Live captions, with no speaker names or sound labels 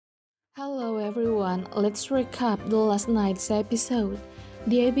Hello everyone, let's recap the last night's episode.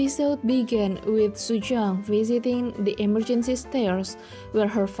 The episode began with SuJeong visiting the emergency stairs where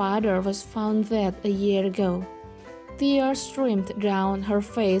her father was found dead a year ago. Tears streamed down her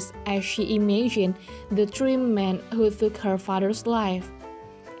face as she imagined the three men who took her father's life.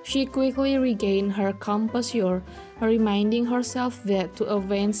 She quickly regained her composure, reminding herself that to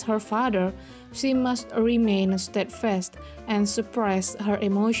avenge her father, she must remain steadfast and suppress her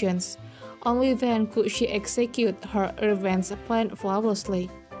emotions. Only then could she execute her revenge plan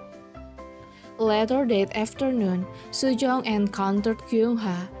flawlessly. Later that afternoon, SuJeong encountered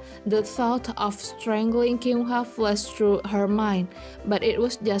Kyung-ha. The thought of strangling Kyung-ha flashed through her mind, but it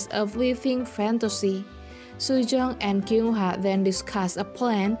was just a fleeting fantasy. SuJeong and Kyung-ha then discussed a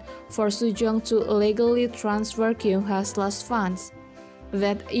plan for SuJeong to legally transfer Kyung-ha's last funds.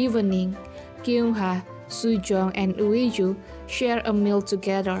 That evening, Kyung-ha, SuJeong, and Uiju shared a meal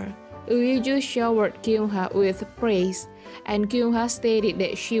together. Uiju showered Kyung-ha with praise, and Kyung-ha stated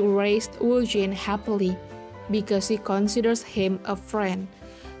that she raised Woojin happily because she considers him a friend.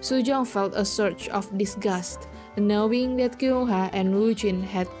 SuJeong felt a surge of disgust, knowing that Kyung-ha and Woojin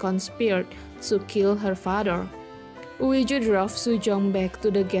had conspired to kill her father. Uiju drove SuJeong back to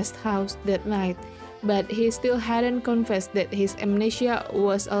the guest house that night, but he still hadn't confessed that his amnesia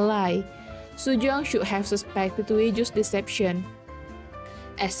was a lie. SuJeong should have suspected Uiju's deception,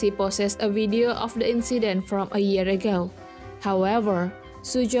 as he possessed a video of the incident from a year ago. However,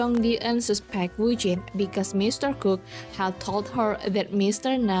 SuJeong didn't suspect Woojin because Mr. Cook had told her that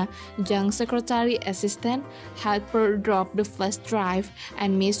Mr. Na, Jang's secretary assistant, had dropped the flash drive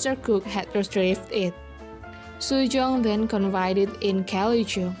and Mr. Cook had retrieved it. SuJeong then confided in Kelly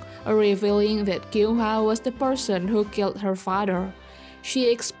Jung, revealing that Kyung-ha was the person who killed her father. She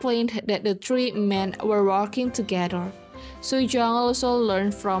explained that the three men were working together. SuJeong also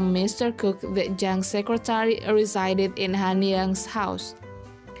learned from Mr. Cook that Jang's secretary resided in Han Yang's house.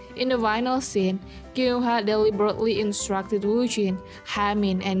 In the final scene, Kyung-ha deliberately instructed Woojin,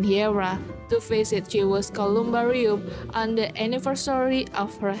 Hamin, and Hyera to visit Jiwoo's columbarium on the anniversary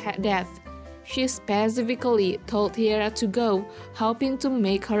of her death. She specifically told Hyera to go, hoping to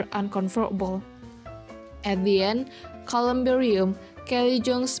make her uncomfortable. At the end, columbarium, Kelly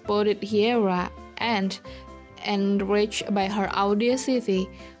Jung spotted Hyera and, enraged by her audacity,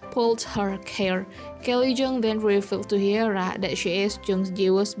 pulled her hair. Kelly Jung then revealed to Hyera that she is Jung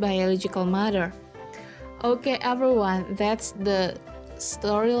Jiwoo's biological mother. Okay everyone, that's the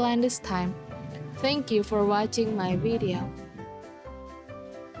storyline this time. Thank you for watching my video.